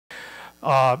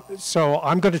So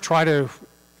I'm going to try to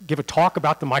give a talk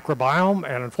about the microbiome,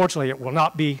 and unfortunately it will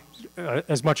not be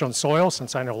as much on soil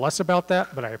since I know less about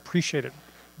that, but I appreciate it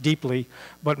deeply,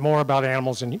 but more about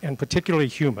animals and particularly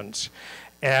humans.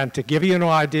 And to give you an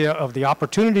idea of the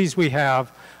opportunities we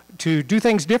have to do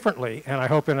things differently, and I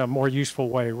hope in a more useful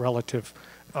way relative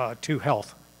to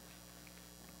health.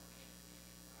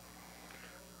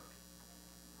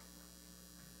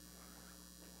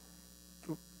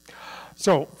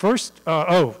 So first,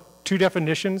 two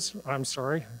definitions, I'm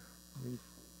sorry,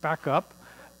 back up.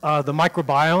 The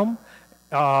microbiome,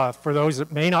 for those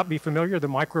that may not be familiar, the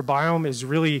microbiome is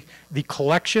really the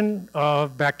collection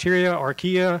of bacteria,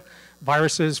 archaea,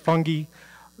 viruses, fungi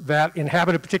that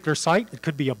inhabit a particular site. It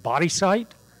could be a body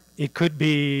site, it could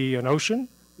be an ocean,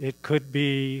 it could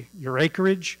be your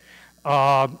acreage,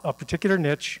 a particular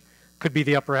niche, could be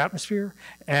the upper atmosphere,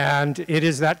 and it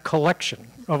is that collection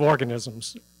of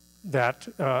organisms that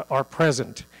are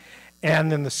present.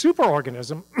 And then the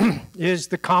superorganism is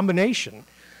the combination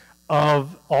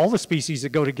of all the species that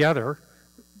go together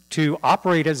to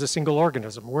operate as a single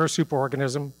organism. We're a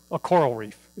superorganism. A coral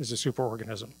reef is a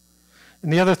superorganism.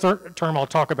 And the other term I'll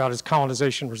talk about is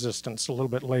colonization resistance a little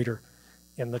bit later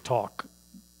in the talk.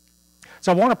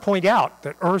 So I want to point out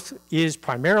that Earth is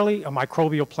primarily a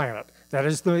microbial planet. That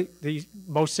is the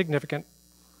most significant,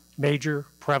 major,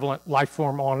 prevalent life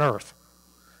form on Earth.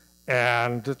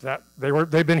 And that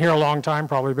they've been here a long time,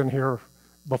 probably been here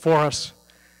before us.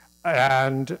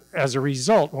 And as a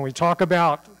result, when we talk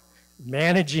about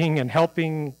managing and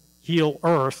helping heal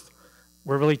Earth,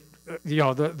 we're really,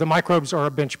 the microbes are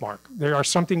a benchmark. They are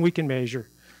something we can measure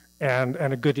and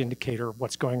a good indicator of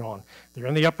what's going on. They're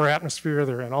in the upper atmosphere,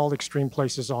 they're in all the extreme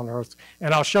places on Earth.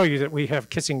 And I'll show you that we have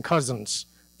kissing cousins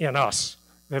in us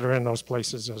that are in those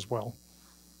places as well.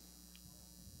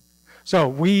 So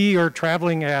we are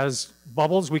traveling as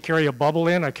bubbles. We carry a bubble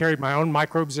in. I carried my own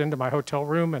microbes into my hotel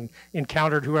room and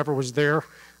encountered whoever was there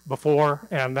before,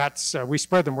 and that's, we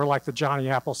spread them. We're like the Johnny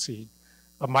Appleseed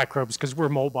of microbes because we're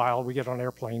mobile. We get on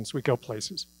airplanes. We go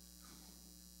places.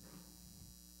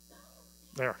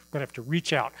 There, gonna have to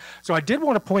reach out. So I did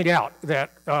want to point out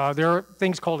that there are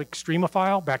things called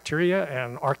extremophile bacteria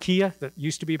and archaea that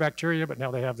used to be bacteria, but now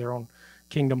they have their own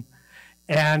kingdom.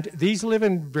 And these live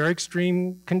in very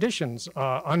extreme conditions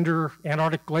under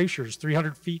Antarctic glaciers,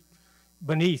 300 feet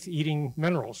beneath, eating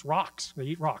minerals, rocks. They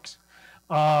eat rocks.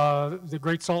 The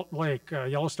Great Salt Lake,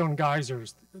 Yellowstone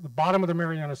geysers, the bottom of the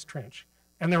Marianas Trench.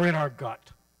 And they're in our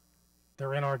gut.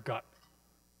 They're in our gut.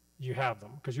 You have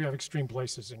them because you have extreme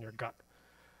places in your gut.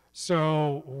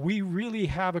 So we really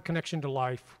have a connection to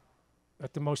life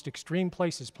at the most extreme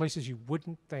places, places you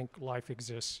wouldn't think life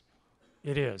exists.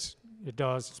 It is. It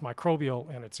does. It's microbial,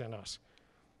 and it's in us.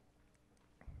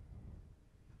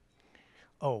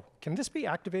 Oh, can this be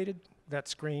activated, that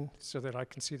screen, so that I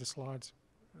can see the slides?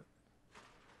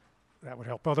 That would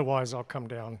help. Otherwise, I'll come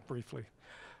down briefly.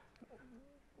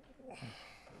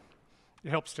 It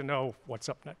helps to know what's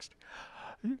up next.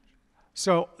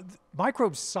 So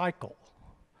microbes cycle,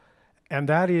 and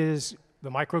that is the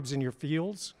microbes in your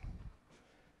fields.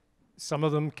 Some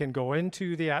of them can go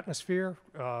into the atmosphere.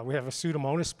 We have a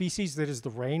Pseudomonas species that is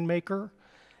the rainmaker,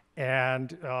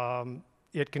 and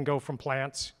it can go from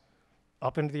plants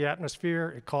up into the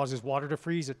atmosphere. It causes water to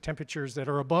freeze at temperatures that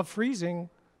are above freezing,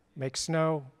 makes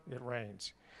snow, it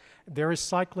rains. There is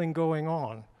cycling going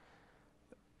on,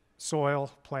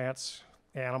 soil, plants,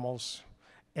 animals.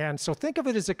 And so think of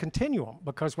it as a continuum,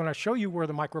 because when I show you where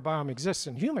the microbiome exists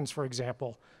in humans, for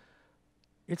example,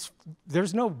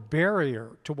 there's no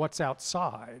barrier to what's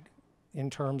outside in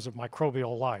terms of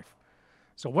microbial life.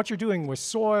 So what you're doing with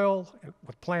soil,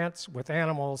 with plants, with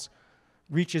animals,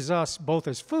 reaches us both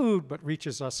as food, but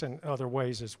reaches us in other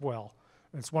ways as well.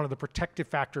 It's one of the protective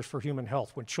factors for human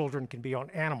health when children can be on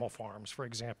animal farms, for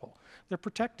example. They're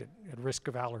protected at risk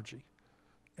of allergy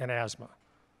and asthma.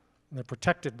 And they're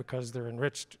protected because they're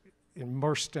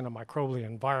immersed in a microbial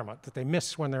environment that they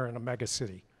miss when they're in a mega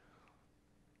city.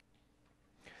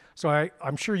 So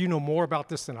I'm sure you know more about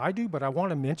this than I do, but I want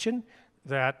to mention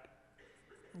that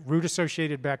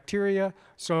root-associated bacteria,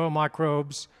 soil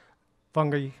microbes,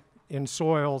 fungi in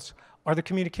soils are the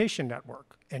communication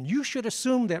network. And you should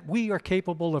assume that we are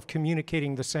capable of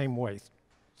communicating the same way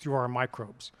through our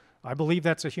microbes. I believe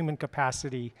that's a human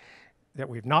capacity that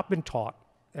we've not been taught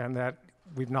and that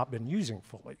we've not been using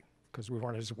fully because we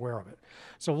weren't as aware of it.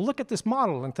 So look at this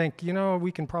model and think,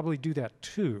 we can probably do that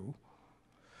too.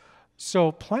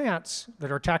 So plants that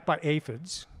are attacked by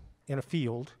aphids in a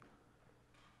field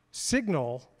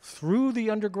signal through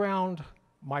the underground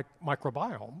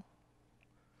microbiome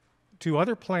to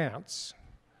other plants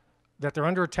that they're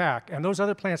under attack, and those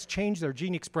other plants change their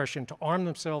gene expression to arm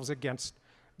themselves against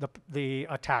the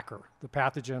attacker, the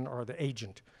pathogen or the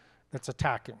agent that's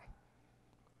attacking.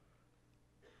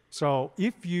 So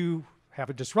if you have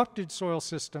a disrupted soil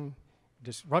system,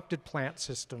 disrupted plant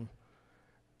system,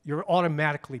 you're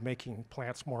automatically making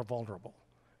plants more vulnerable.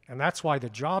 And that's why the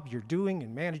job you're doing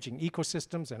in managing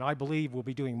ecosystems, and I believe we'll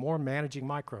be doing more managing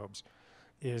microbes,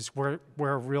 is where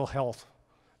real health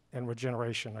and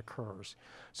regeneration occurs.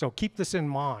 So keep this in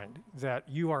mind, that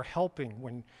you are helping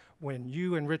when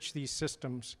you enrich these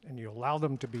systems and you allow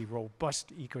them to be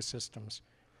robust ecosystems,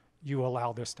 you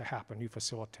allow this to happen, you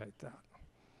facilitate that.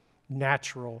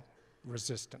 Natural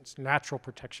resistance, natural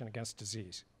protection against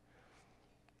disease.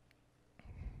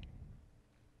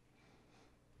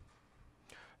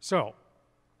 So,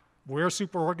 we're a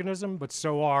superorganism, but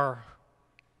so are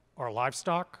our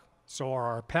livestock, so are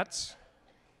our pets,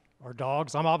 our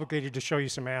dogs. I'm obligated to show you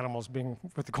some animals being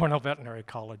with the Cornell Veterinary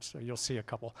College, so you'll see a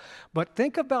couple. But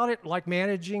think about it like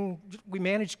we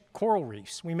manage coral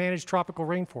reefs, we manage tropical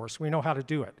rainforests, we know how to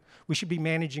do it. We should be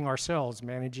managing ourselves,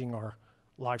 managing our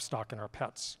livestock and our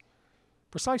pets.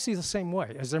 Precisely the same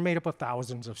way, as they're made up of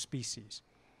thousands of species.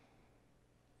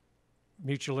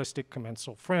 Mutualistic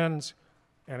commensal friends,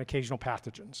 and occasional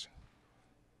pathogens.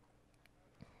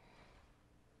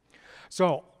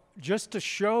 So, just to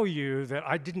show you that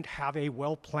I didn't have a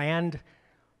well-planned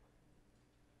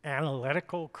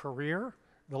analytical career,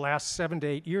 the last 7 to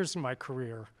 8 years of my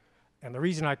career, and the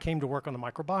reason I came to work on the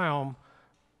microbiome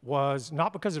was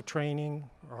not because of training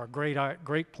or a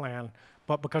great plan,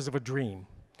 but because of a dream.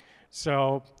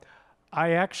 So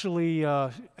I actually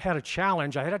had a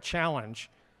challenge. I had a challenge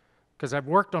because I've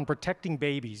worked on protecting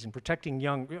babies and protecting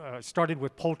young, started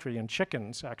with poultry and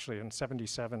chickens, actually, in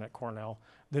 '77 at Cornell,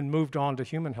 then moved on to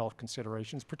human health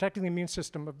considerations, protecting the immune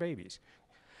system of babies.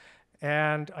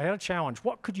 And I had a challenge.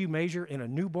 What could you measure in a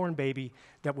newborn baby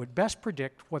that would best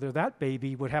predict whether that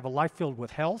baby would have a life filled with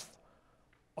health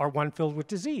or one filled with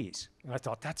disease? And I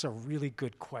thought, that's a really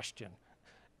good question.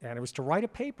 And it was to write a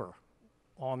paper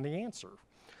on the answer.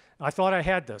 I thought I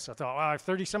had this. I thought, well, I have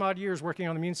 30 some odd years working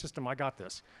on the immune system, I got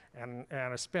this. And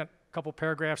I spent a couple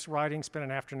paragraphs writing, spent an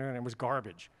afternoon, and it was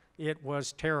garbage. It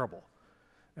was terrible.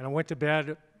 And I went to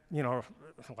bed, you know,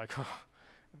 like, oh,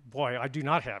 boy, I do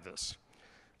not have this.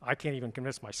 I can't even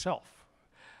convince myself.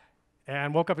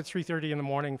 And woke up at 3:30 in the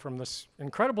morning from this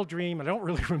incredible dream. I don't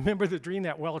really remember the dream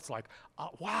that well. It's like,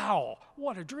 wow,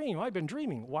 what a dream. I've been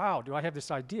dreaming. Wow, do I have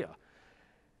this idea?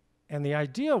 And the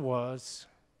idea was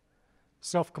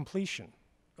self-completion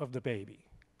of the baby.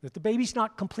 That the baby's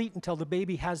not complete until the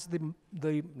baby has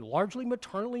the largely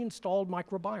maternally installed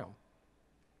microbiome.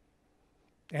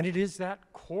 And it is that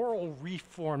coral reef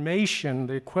formation,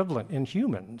 the equivalent in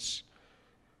humans,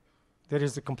 that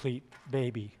is the complete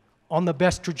baby on the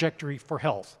best trajectory for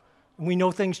health. And we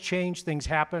know things change, things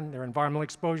happen, there are environmental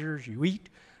exposures, you eat,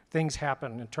 things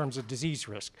happen in terms of disease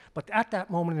risk. But at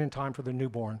that moment in time for the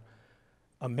newborn,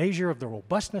 a measure of the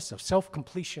robustness of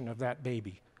self-completion of that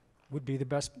baby would be the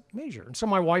best measure. And so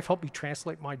my wife helped me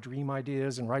translate my dream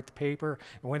ideas and write the paper,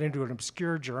 and went into an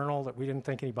obscure journal that we didn't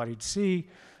think anybody'd see,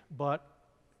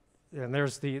 and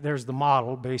there's the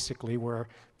model, basically, where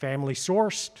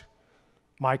family-sourced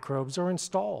microbes are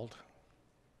installed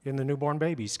in the newborn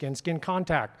baby. Skin-skin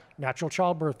contact, natural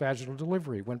childbirth, vaginal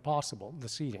delivery, when possible, the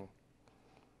seeding.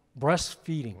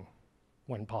 Breastfeeding,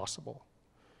 when possible.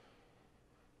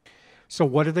 So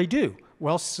what do they do?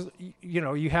 Well, so, you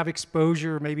know, you have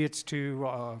exposure, maybe it's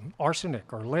to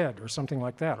arsenic or lead or something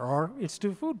like that, or it's to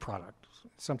a food product,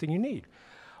 something you need.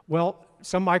 Well,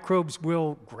 some microbes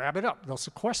will grab it up, they'll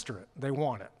sequester it, they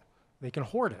want it, they can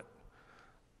hoard it.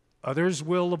 Others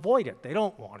will avoid it, they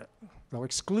don't want it, they'll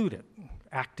exclude it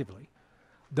actively.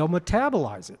 They'll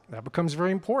metabolize it, that becomes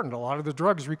very important. A lot of the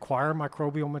drugs require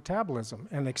microbial metabolism,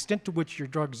 and the extent to which your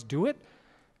drugs do it,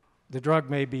 the drug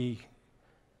may be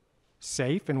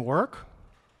safe and work,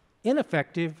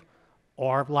 ineffective,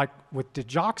 or like with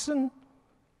digoxin,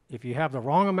 if you have the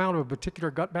wrong amount of a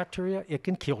particular gut bacteria, it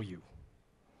can kill you.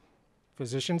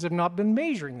 Physicians have not been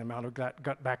measuring the amount of that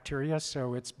gut bacteria,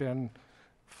 so it's been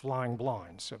flying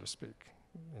blind, so to speak.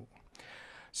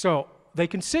 So they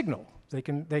can signal. They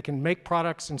can make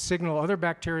products and signal other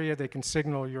bacteria. They can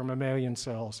signal your mammalian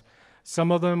cells.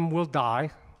 Some of them will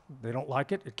die. They don't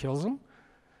like it. It kills them.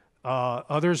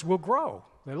 Others will grow.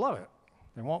 They love it.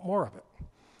 They want more of it.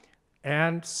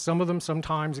 And some of them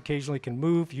sometimes, occasionally can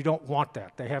move. You don't want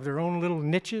that. They have their own little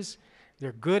niches.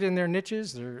 They're good in their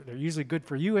niches. They're usually good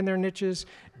for you in their niches.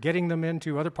 Getting them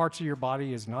into other parts of your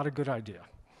body is not a good idea.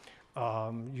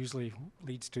 Usually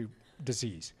leads to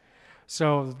disease.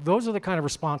 So those are the kind of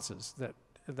responses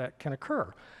that can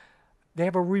occur. They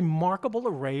have a remarkable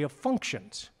array of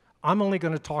functions. I'm only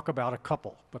going to talk about a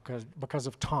couple because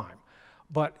of time.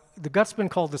 But the gut's been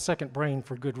called the second brain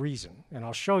for good reason, and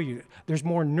I'll show you. There's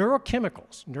more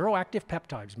neurochemicals, neuroactive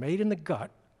peptides made in the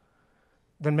gut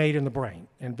than made in the brain.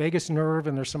 And vagus nerve,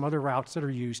 and there's some other routes that are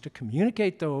used to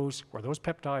communicate those, where those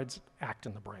peptides act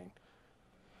in the brain.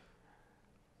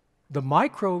 The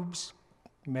microbes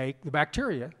the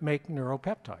bacteria make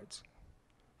neuropeptides.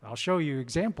 I'll show you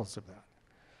examples of that.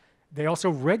 They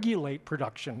also regulate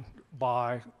production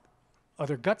by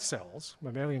other gut cells,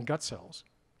 mammalian gut cells,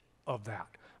 of that.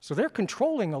 So they're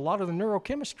controlling a lot of the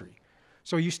neurochemistry.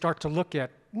 So you start to look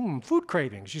at food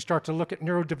cravings, you start to look at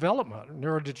neurodevelopment,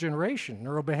 neurodegeneration,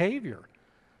 neurobehavior,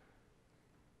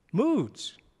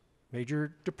 moods,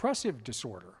 major depressive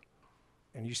disorder.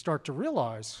 And you start to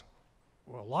realize,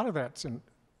 well, a lot of that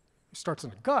starts in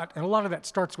the gut, and a lot of that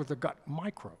starts with the gut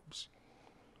microbes.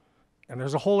 And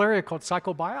there's a whole area called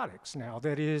psychobiotics now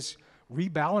that is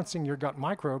rebalancing your gut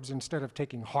microbes instead of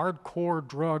taking hardcore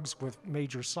drugs with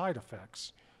major side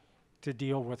effects to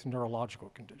deal with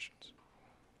neurological conditions.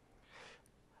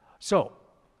 So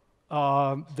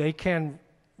they can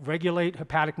regulate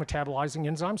hepatic metabolizing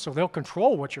enzymes, so they'll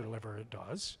control what your liver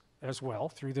does as well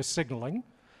through the signaling.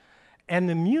 And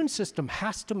the immune system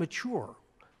has to mature,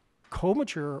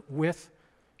 co-mature with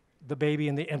the baby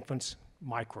and the infant's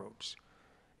microbes.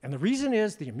 And the reason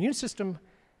is the immune system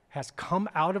has come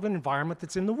out of an environment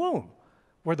that's in the womb,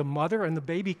 where the mother and the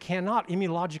baby cannot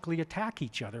immunologically attack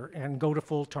each other and go to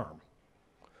full term.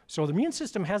 So the immune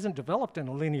system hasn't developed in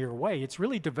a linear way. It's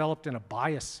really developed in a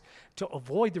bias to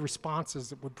avoid the responses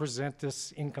that would present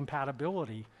this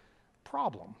incompatibility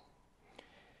problem.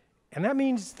 And that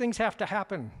means things have to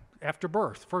happen after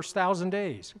birth, first 1,000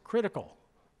 days, critical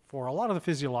for a lot of the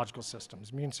physiological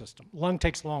systems, immune system. Lung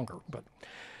takes longer, but.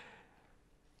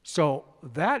 So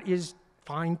that is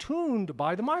fine-tuned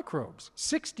by the microbes.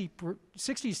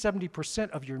 60-70%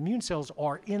 of your immune cells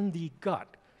are in the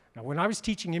gut. Now, when I was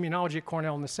teaching immunology at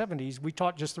Cornell in the 70s, we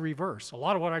taught just the reverse. A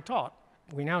lot of what I taught,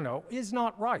 we now know, is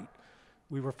not right.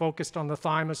 We were focused on the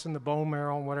thymus and the bone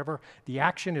marrow and whatever. The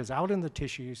action is out in the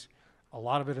tissues, a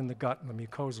lot of it in the gut and the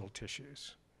mucosal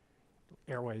tissues,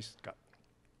 airways, gut.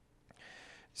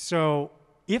 So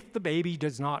if the baby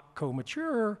does not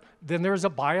co-mature, then there's a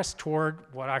bias toward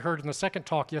what I heard in the second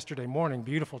talk yesterday morning,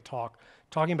 beautiful talk,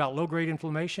 talking about low-grade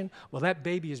inflammation. Well, that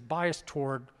baby is biased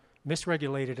toward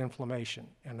misregulated inflammation,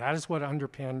 and that is what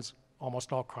underpins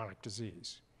almost all chronic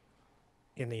disease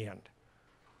in the end.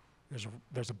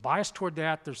 There's a bias toward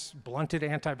that. There's blunted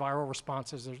antiviral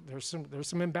responses. There's some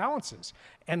imbalances.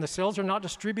 And the cells are not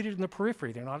distributed in the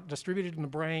periphery. They're not distributed in the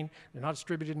brain. They're not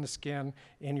distributed in the skin,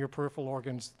 in your peripheral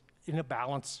organs, in a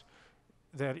balance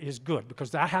that is good,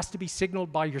 because that has to be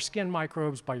signaled by your skin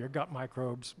microbes, by your gut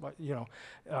microbes. But,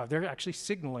 they're actually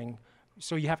signaling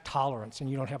so you have tolerance and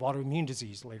you don't have autoimmune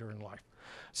disease later in life.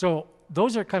 So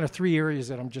those are kind of three areas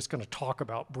that I'm just going to talk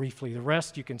about briefly. The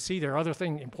rest, you can see there are other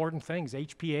important things,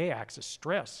 HPA axis,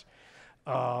 stress,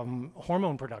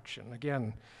 hormone production.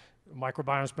 Again,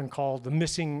 microbiome has been called the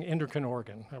missing endocrine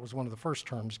organ. That was one of the first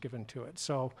terms given to it.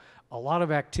 So a lot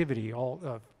of activity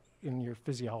in your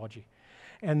physiology.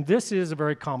 And this is a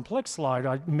very complex slide.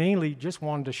 I mainly just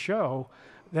wanted to show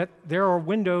that there are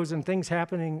windows and things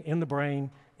happening in the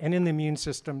brain and in the immune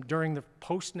system during the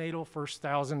postnatal first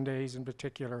 1,000 days in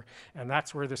particular, and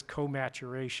that's where this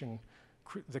co-maturation,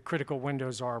 the critical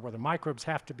windows are, where the microbes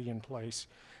have to be in place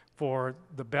for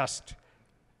the best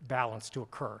balance to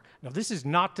occur. Now, this is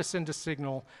not to send a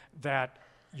signal that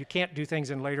you can't do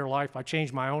things in later life. I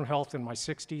changed my own health in my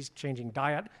 60s, changing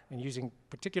diet and using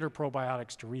particular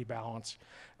probiotics to rebalance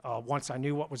once I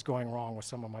knew what was going wrong with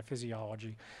some of my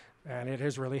physiology, and it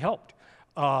has really helped.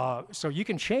 So you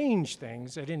can change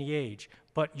things at any age,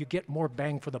 but you get more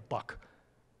bang for the buck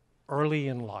early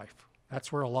in life.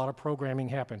 That's where a lot of programming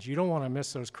happens. You don't want to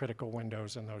miss those critical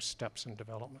windows and those steps in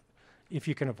development if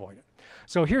you can avoid it.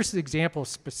 So here's the example of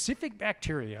specific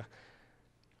bacteria,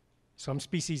 some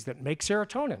species that make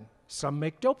serotonin, some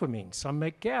make dopamine, some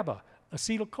make GABA,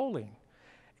 acetylcholine.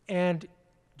 And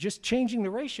just changing the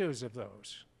ratios of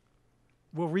those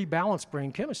will rebalance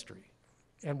brain chemistry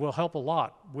and will help a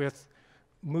lot with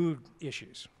mood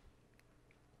issues.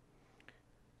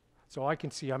 So I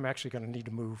can see I'm actually going to need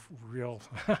to move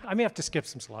I may have to skip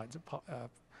some slides.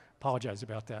 Apologize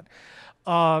about that.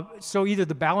 So either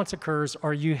the balance occurs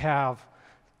or you have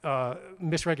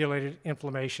misregulated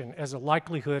inflammation as a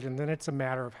likelihood, and then it's a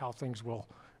matter of how things will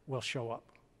show up.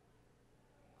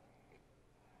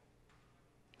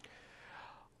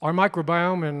 Our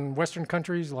microbiome in Western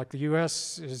countries like the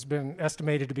US has been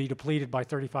estimated to be depleted by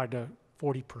 35 to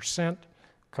 40%.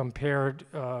 compared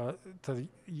to the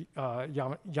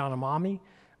Yanomami,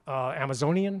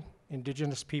 Amazonian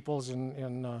indigenous peoples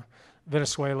in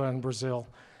Venezuela and Brazil.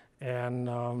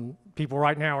 And people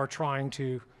right now are trying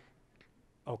to,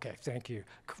 okay, thank you,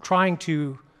 trying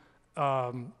to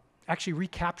actually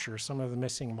recapture some of the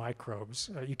missing microbes.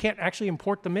 You can't actually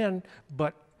import them in,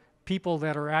 but people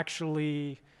that are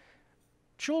actually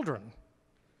children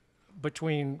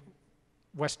between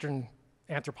Western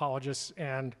anthropologists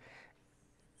and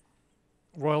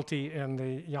royalty in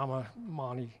the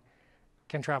Yanomami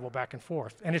can travel back and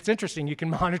forth. And it's interesting, you can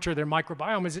monitor their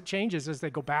microbiome as it changes as they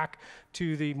go back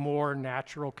to the more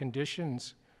natural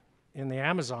conditions in the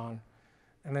Amazon,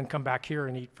 and then come back here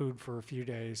and eat food for a few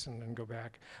days and then go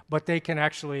back. But they can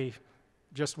actually,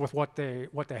 just with what they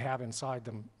have inside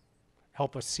them,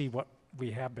 help us see what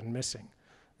we have been missing.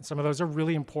 And some of those are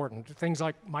really important. Things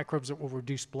like microbes that will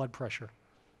reduce blood pressure.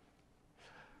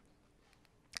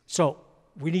 So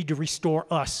we need to restore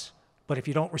us, but if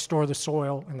you don't restore the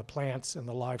soil and the plants and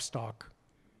the livestock,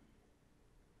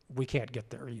 we can't get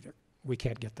there either. We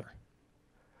can't get there.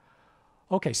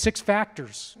 Okay, 6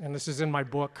 factors, and this is in my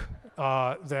book,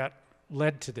 that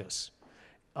led to this.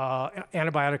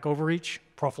 Antibiotic overreach,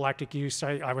 prophylactic use.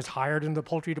 I was hired in the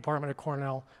poultry department at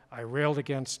Cornell. I railed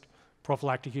against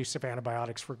prophylactic use of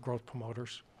antibiotics for growth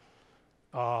promoters,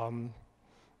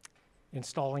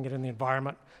 installing it in the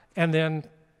environment, and then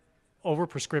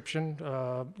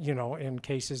overprescription, you know, in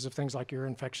cases of things like ear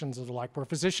infections or the like, where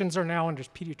physicians are now,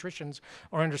 pediatricians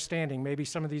are understanding maybe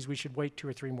some of these we should wait 2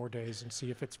 or 3 more days and see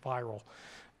if it's viral.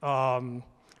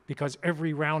 Because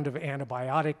every round of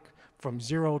antibiotic from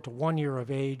 0 to 1 year of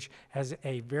age has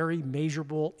a very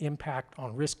measurable impact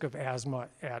on risk of asthma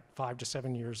at 5 to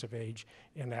 7 years of age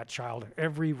in that child.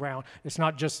 Every round, it's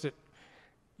not just that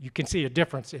you can see a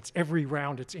difference, it's every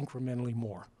round it's incrementally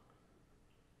more.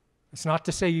 It's not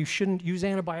to say you shouldn't use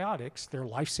antibiotics. They're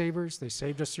lifesavers. They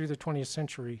saved us through the 20th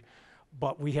century,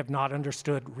 but we have not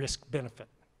understood risk-benefit.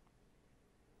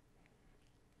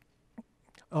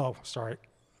 Oh, sorry.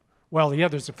 Well, yeah,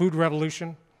 there's the food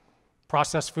revolution.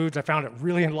 Processed foods, I found it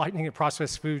really enlightening that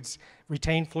processed foods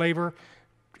retain flavor.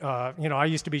 You know, I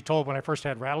used to be told when I first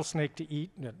had rattlesnake to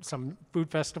eat at some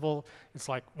food festival, it's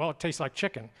like, well, it tastes like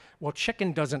chicken. Well,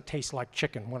 chicken doesn't taste like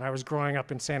chicken. When I was growing up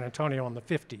in San Antonio in the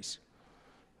 50s,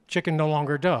 chicken no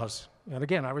longer does. And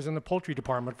again, I was in the poultry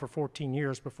department for 14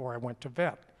 years before I went to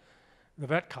the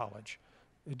vet college.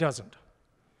 It doesn't,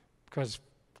 because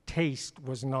taste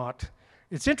was not,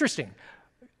 it's interesting.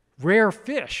 Rare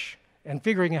fish and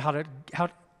figuring out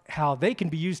how they can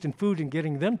be used in food and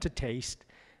getting them to taste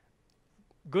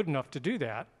good enough to do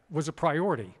that was a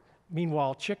priority.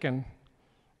 Meanwhile, chicken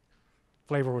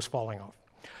flavor was falling off.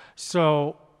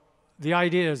 So the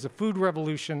idea is the food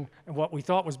revolution and what we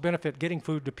thought was benefit, getting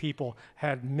food to people,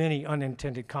 had many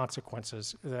unintended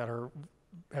consequences that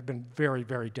have been very,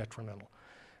 very detrimental.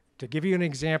 To give you an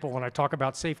example, when I talk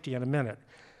about safety in a minute,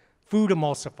 food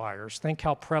emulsifiers, think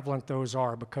how prevalent those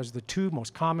are, because the 2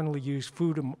 most commonly used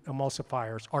food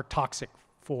emulsifiers are toxic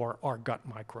for our gut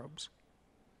microbes.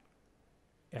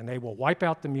 And they will wipe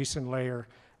out the mucin layer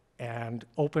and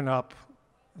open up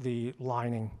the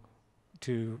lining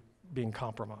to being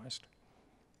compromised.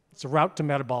 It's a route to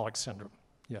metabolic syndrome,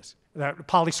 yes. That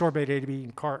polysorbate ADP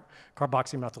and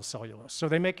carboxymethylcellulose. So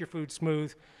they make your food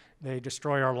smooth, they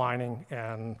destroy our lining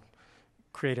and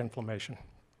create inflammation.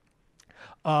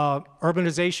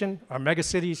 Urbanization, our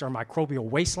megacities, our microbial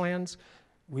wastelands.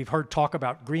 We've heard talk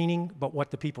about greening, but what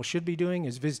the people should be doing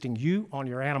is visiting you on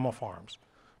your animal farms,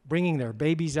 bringing their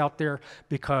babies out there,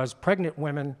 because pregnant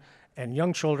women and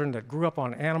young children that grew up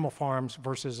on animal farms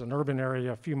versus an urban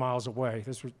area a few miles away,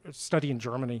 this was a study in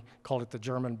Germany, called it the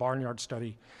German Barnyard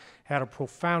Study, had a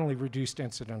profoundly reduced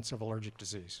incidence of allergic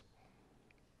disease.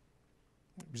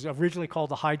 It was originally called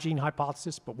the hygiene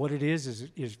hypothesis, but what it is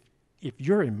if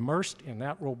you're immersed in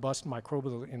that robust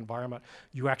microbial environment,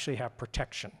 you actually have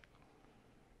protection.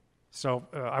 So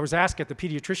I was asked at the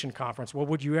pediatrician conference, well,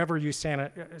 would you ever use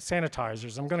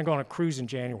sanitizers? I'm going to go on a cruise in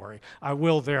January. I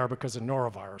will there because of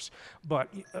norovirus.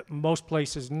 But most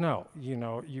places, no. You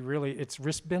know, it's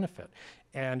risk-benefit.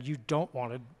 And you don't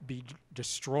want to be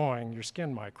destroying your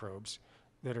skin microbes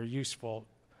that are useful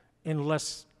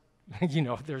unless, you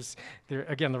know,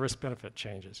 again, the risk-benefit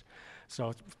changes.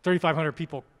 So 3,500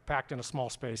 people packed in a small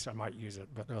space, I might use it,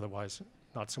 but otherwise,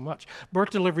 not so much. Birth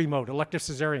delivery mode, elective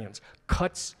cesareans,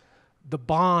 cuts the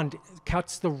bond,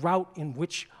 cuts the route in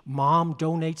which mom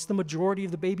donates the majority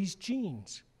of the baby's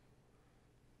genes.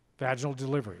 Vaginal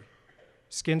delivery,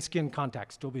 skin-skin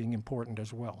contact still being important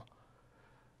as well.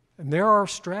 And there are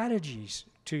strategies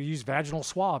to use vaginal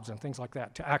swabs and things like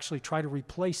that to actually try to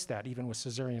replace that even with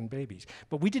cesarean babies.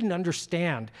 But we didn't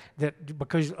understand that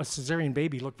because a cesarean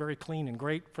baby looked very clean and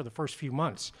great for the first few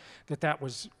months, that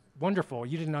was wonderful.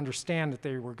 You didn't understand that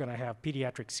they were going to have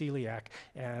pediatric celiac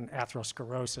and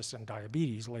atherosclerosis and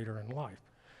diabetes later in life,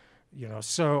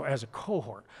 so as a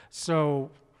cohort. So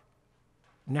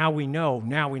now we know,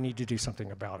 now we need to do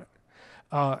something about it.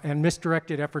 And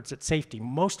misdirected efforts at safety.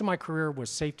 Most of my career was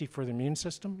safety for the immune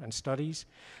system and studies,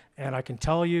 and I can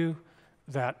tell you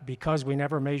that because we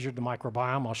never measured the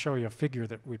microbiome, I'll show you a figure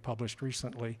that we published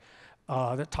recently,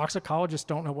 that toxicologists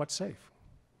don't know what's safe.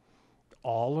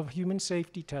 All of human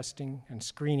safety testing and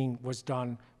screening was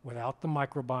done without the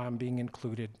microbiome being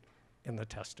included in the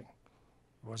testing.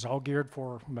 It was all geared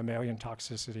for mammalian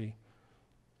toxicity,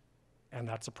 and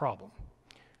that's a problem.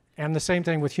 And the same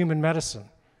thing with human medicine.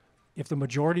 If the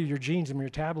majority of your genes and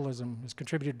metabolism is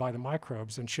contributed by the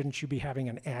microbes, then shouldn't you be having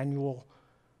an annual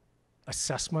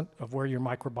assessment of where your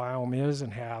microbiome is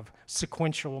and have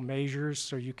sequential measures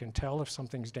so you can tell if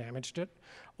something's damaged it,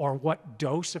 or what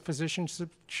dose a physician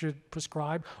should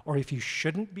prescribe, or if you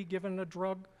shouldn't be given a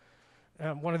drug?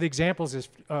 One of the examples is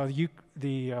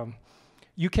the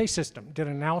UK system did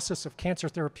an analysis of cancer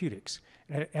therapeutics,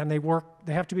 and they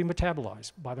have to be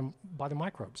metabolized by the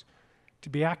microbes to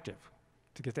be active,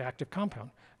 to get the active compound.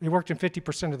 They worked in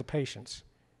 50% of the patients.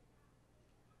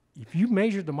 If you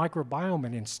measured the microbiome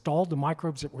and installed the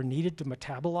microbes that were needed to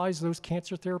metabolize those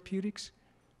cancer therapeutics,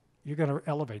 you're going to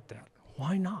elevate that.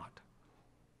 Why not?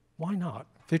 Why not?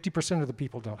 50% of the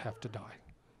people don't have to die.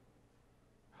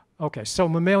 Okay, so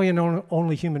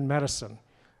mammalian-only human medicine,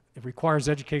 it requires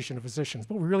education of physicians,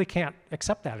 but we really can't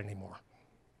accept that anymore.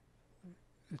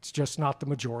 It's just not the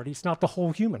majority. It's not the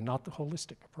whole human, not the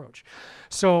holistic approach.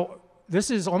 So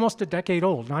this is almost a decade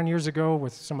old. 9 years ago,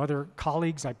 with some other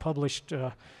colleagues, I published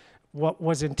what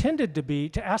was intended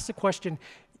to ask the question,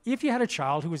 if you had a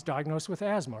child who was diagnosed with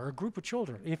asthma, or a group of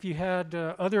children, if you had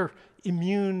other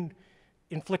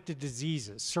immune-inflicted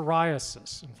diseases,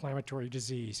 psoriasis, inflammatory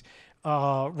disease,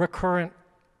 recurrent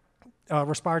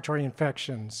respiratory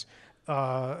infections,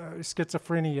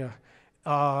 schizophrenia,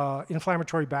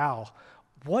 inflammatory bowel,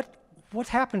 what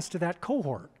happens to that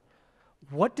cohort?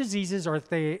 What diseases are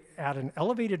they at an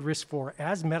elevated risk for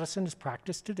as medicine is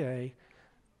practiced today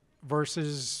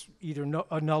versus either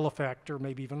a null effect or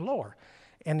maybe even lower?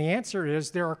 And the answer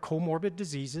is there are comorbid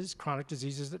diseases, chronic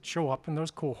diseases that show up in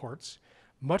those cohorts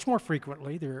much more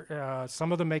frequently.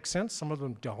 Some of them make sense, some of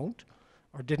them don't,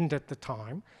 or didn't at the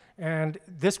time. And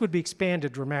this would be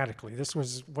expanded dramatically. This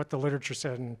was what the literature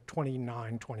said in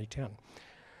 2010.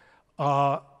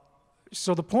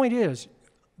 So the point is,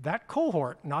 that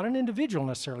cohort, not an individual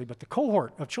necessarily, but the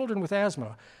cohort of children with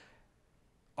asthma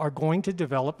are going to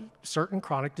develop certain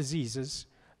chronic diseases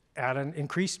at an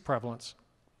increased prevalence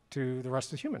to the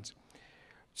rest of humans.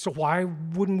 So why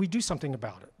wouldn't we do something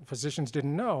about it? Physicians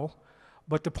didn't know,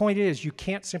 but the point is you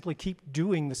can't simply keep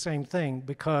doing the same thing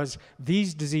because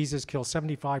these diseases kill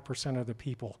 75% of the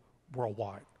people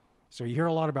worldwide. So you hear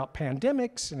a lot about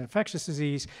pandemics and infectious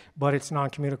disease, but it's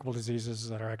non-communicable diseases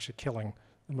that are actually killing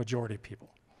the majority of people.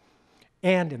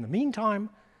 And in the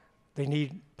meantime, they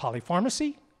need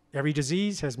polypharmacy. Every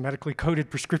disease has medically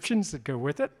coded prescriptions that go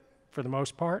with it, for the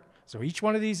most part. So each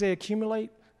one of these they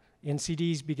accumulate.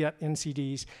 NCDs beget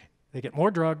NCDs. They get more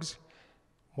drugs,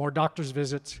 more doctor's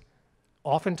visits.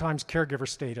 Oftentimes caregiver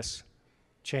status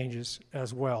changes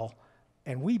as well.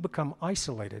 And we become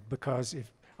isolated because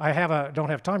if I don't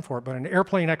have time for it, but an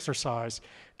airplane exercise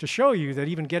to show you that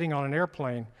even getting on an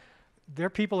airplane, there are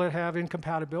people that have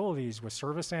incompatibilities with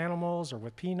service animals or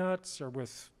with peanuts or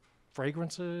with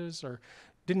fragrances, or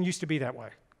didn't used to be that way.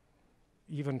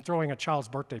 Even throwing a child's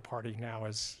birthday party now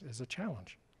is a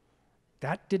challenge.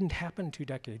 That didn't happen 2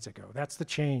 decades ago. That's the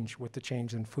change with the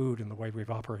change in food and the way we've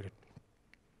operated.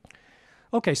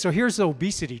 Okay, so here's the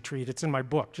obesity tree that's in my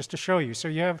book, just to show you. So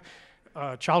you have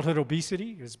childhood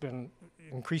obesity has been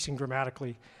increasing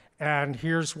dramatically, and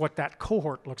here's what that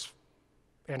cohort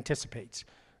anticipates.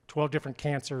 12 different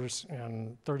cancers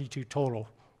and 32 total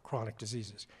chronic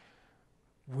diseases.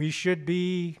 We should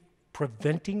be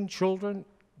preventing children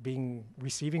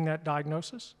receiving that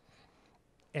diagnosis.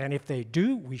 And if they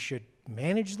do, we should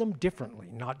manage them differently,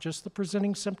 not just the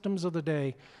presenting symptoms of the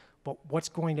day, but what's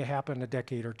going to happen a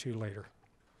decade or two later.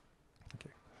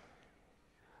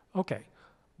 Okay.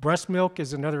 Breast milk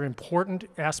is another important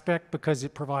aspect because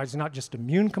it provides not just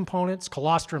immune components,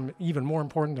 colostrum even more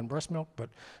important than breast milk, but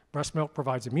breast milk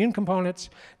provides immune components.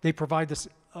 They provide this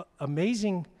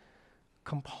amazing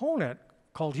component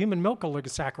called human milk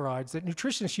oligosaccharides that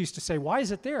nutritionists used to say, why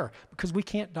is it there? Because we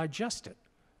can't digest it.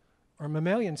 Our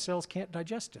mammalian cells can't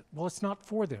digest it. Well, it's not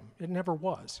for them. It never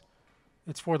was.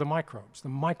 It's for the microbes. The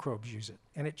microbes use it.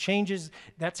 And it changes,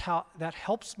 that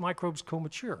helps microbes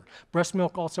co-mature. Breast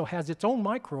milk also has its own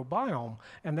microbiome,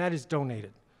 and that is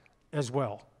donated as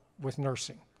well with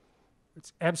nursing.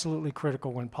 It's absolutely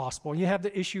critical when possible. You have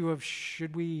the issue of,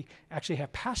 should we actually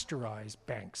have pasteurized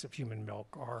banks of human milk,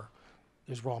 or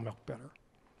is raw milk better?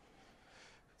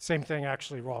 Same thing,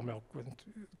 actually, raw milk with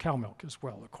cow milk as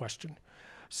well, a question.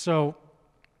 So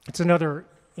it's another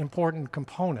important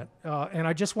component. And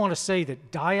I just want to say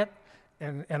that diet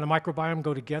and the microbiome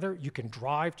go together. You can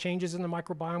drive changes in the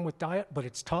microbiome with diet, but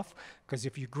it's tough, because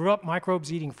if you grew up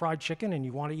microbes eating fried chicken and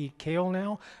you want to eat kale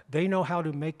now, they know how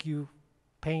to make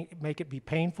it be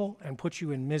painful and put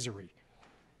you in misery,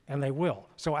 and they will.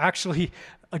 So actually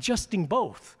adjusting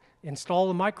both, install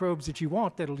the microbes that you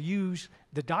want that'll use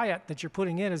the diet that you're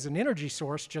putting in as an energy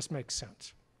source, just makes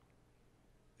sense.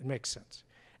 It makes sense.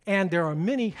 And there are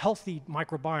many healthy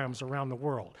microbiomes around the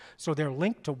world. So they're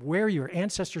linked to where your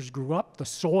ancestors grew up, the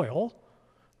soil,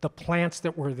 the plants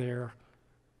that were there,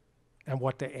 and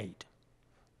what they ate.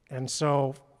 And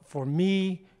so for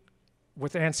me,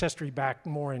 with ancestry back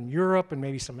more in Europe and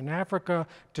maybe some in Africa,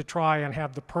 to try and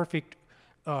have the perfect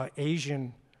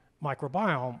Asian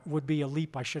microbiome would be a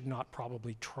leap I should not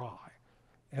probably try.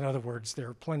 In other words, there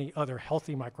are plenty other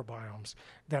healthy microbiomes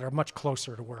that are much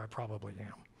closer to where I probably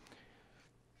am.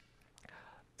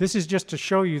 This is just to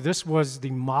show you, this was the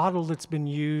model that's been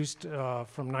used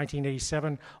from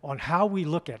 1987 on how we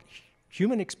look at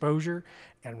human exposure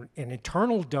and an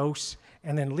internal dose,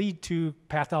 and then lead to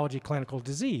pathology clinical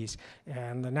disease.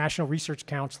 And the National Research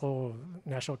Council,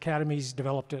 National Academies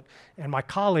developed it, and my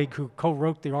colleague who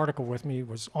co-wrote the article with me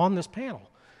was on this panel.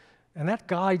 And that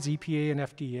guides EPA and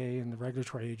FDA and the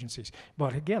regulatory agencies.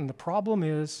 But again, the problem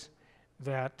is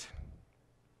that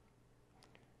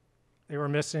they were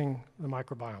missing the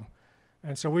microbiome.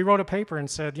 And so we wrote a paper and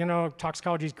said, you know,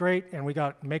 toxicology is great, and we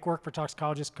got make work for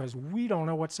toxicologists because we don't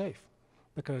know what's safe,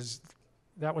 because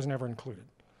that was never included.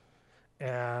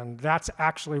 And that's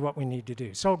actually what we need to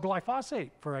do. So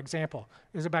glyphosate, for example,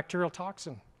 is a bacterial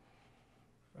toxin.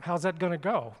 How's that going to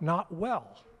go? Not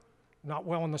well. Not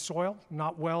well in the soil,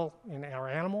 not well in our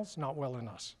animals, not well in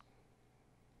us.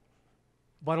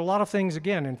 But a lot of things,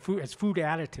 again, in food, as food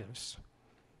additives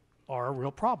are a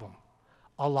real problem.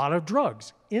 A lot of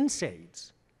drugs,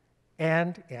 NSAIDs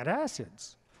and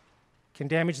antacids, can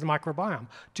damage the microbiome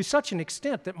to such an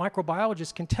extent that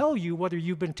microbiologists can tell you whether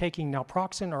you've been taking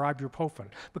naproxen or ibuprofen,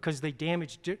 because they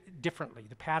damage differently.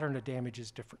 The pattern of damage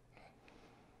is different.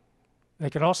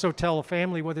 They can also tell a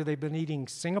family whether they've been eating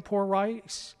Singapore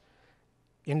rice,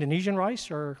 Indonesian rice,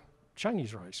 or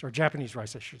Chinese rice, or Japanese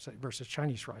rice, I should say, versus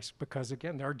Chinese rice, because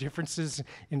again, there are differences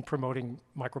in promoting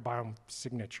microbiome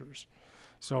signatures.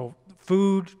 So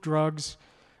food, drugs,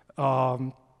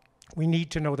 we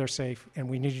need to know they're safe, and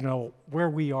we need to know where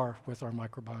we are with our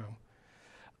microbiome.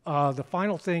 The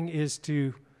final thing is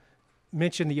to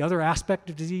mention the other aspect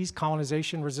of disease,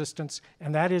 colonization resistance,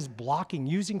 and that is blocking,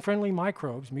 using friendly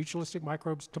microbes, mutualistic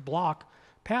microbes, to block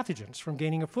pathogens from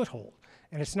gaining a foothold.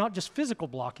 And it's not just physical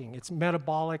blocking, it's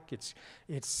metabolic, it's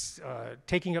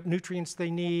taking up nutrients they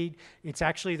need, it's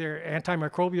actually their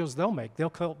antimicrobials they'll make.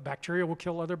 Bacteria will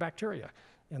kill other bacteria,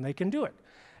 and they can do it.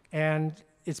 And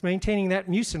it's maintaining that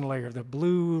mucin layer, the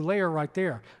blue layer right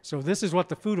there. So this is what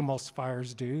the food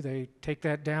emulsifiers do. They take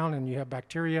that down, and you have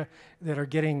bacteria that are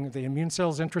getting the immune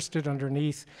cells interested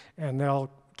underneath, and they'll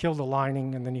kill the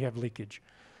lining, and then you have leakage.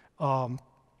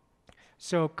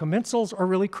 So commensals are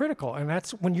really critical, and that's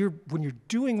when you're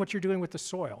doing what you're doing with the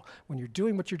soil, when you're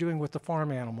doing what you're doing with the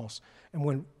farm animals, and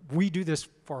when we do this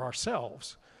for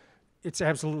ourselves, it's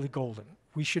absolutely golden.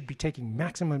 We should be taking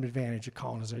maximum advantage of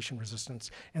colonization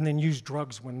resistance and then use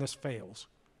drugs when this fails,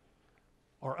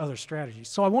 or other strategies.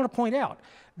 So I want to point out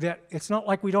that it's not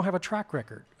like we don't have a track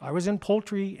record. I was in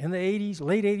poultry in the 80s,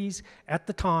 late 80s, at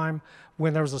the time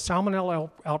when there was a salmonella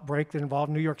outbreak that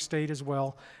involved New York State as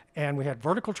well, and we had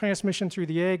vertical transmission through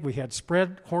the egg, we had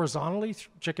spread horizontally,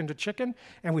 chicken to chicken,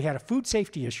 and we had a food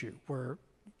safety issue where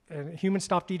humans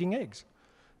stopped eating eggs.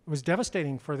 It was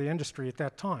devastating for the industry at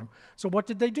that time. So what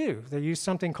did they do? They used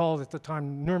something called, at the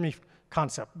time, Nurmi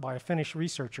concept by a Finnish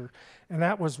researcher. And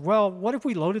that was, well, what if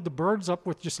we loaded the birds up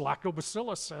with just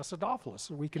Lactobacillus acidophilus?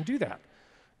 We can do that.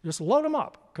 Just load them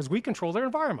up, because we control their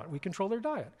environment. We control their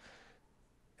diet.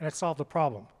 And it solved the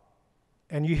problem.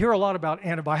 And you hear a lot about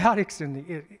antibiotics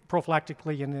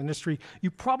prophylactically in the industry.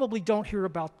 You probably don't hear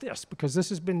about this, because this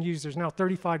has been used. There's now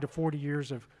 35 to 40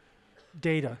 years of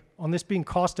data on this being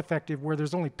cost effective, where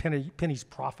there's only pennies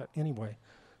profit anyway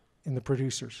in the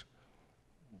producers.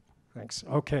 Thanks.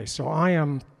 Okay, so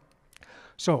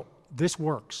this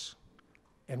works,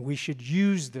 and we should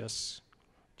use this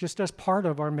just as part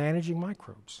of our managing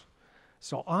microbes.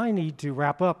 So I need to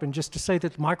wrap up and just to say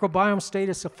that microbiome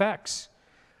status affects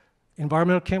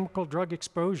environmental chemical drug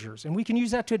exposures, and we can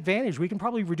use that to advantage. We can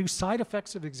probably reduce side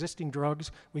effects of existing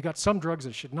drugs. We got some drugs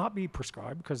that should not be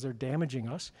prescribed because they're damaging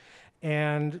us,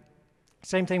 and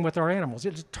same thing with our animals.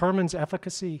 It determines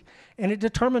efficacy, and it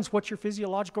determines what your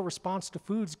physiological response to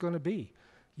food is going to be.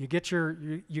 You get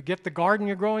the garden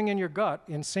you're growing in your gut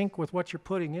in sync with what you're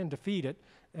putting in to feed it,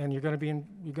 and you're going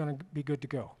to be good to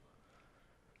go.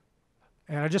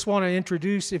 And I just want to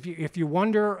introduce, if you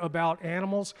wonder about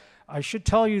animals, I should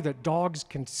tell you that dogs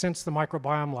can sense the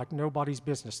microbiome like nobody's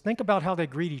business. Think about how they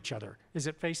greet each other. Is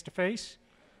it face to face?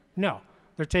 No.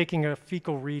 They're taking a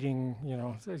fecal reading, you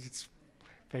know, it's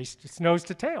nose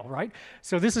to tail, right?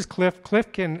 So this is Cliff.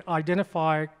 Cliff can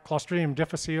identify Clostridium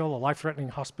difficile, a life-threatening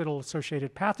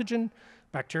hospital-associated pathogen,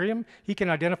 bacterium. He can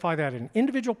identify that in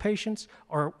individual patients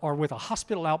or with a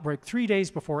hospital outbreak 3 days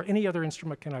before any other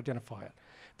instrument can identify it.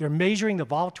 They're measuring the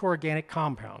volatile organic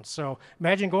compounds. So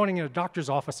imagine going in a doctor's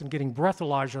office and getting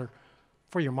breathalyzer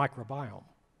for your microbiome.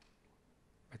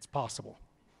 It's possible.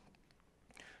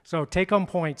 So take-home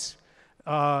points,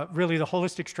 really the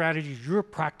holistic strategies you're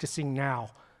practicing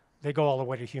now, they go all the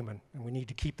way to human, and we need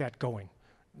to keep that going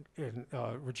and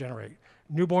regenerate.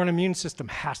 Newborn immune system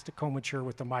has to co-mature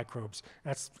with the microbes.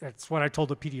 That's what I told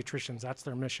the pediatricians. That's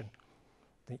their mission.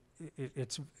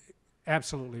 It's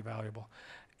absolutely valuable.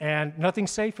 And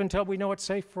nothing's safe until we know it's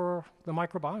safe for the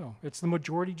microbiome. It's the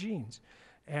majority genes.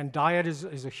 And diet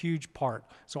is a huge part.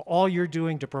 So all you're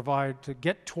doing to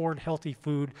get toward healthy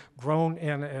food grown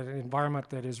in an environment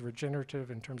that is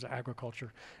regenerative in terms of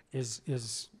agriculture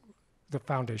is the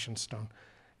foundation stone.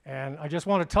 And I just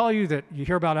want to tell you that you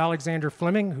hear about Alexander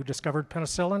Fleming, who discovered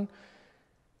penicillin,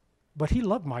 but he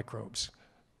loved microbes.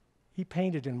 He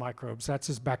painted in microbes. That's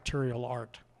his bacterial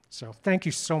art. So thank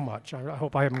you so much. I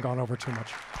hope I haven't gone over too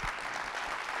much.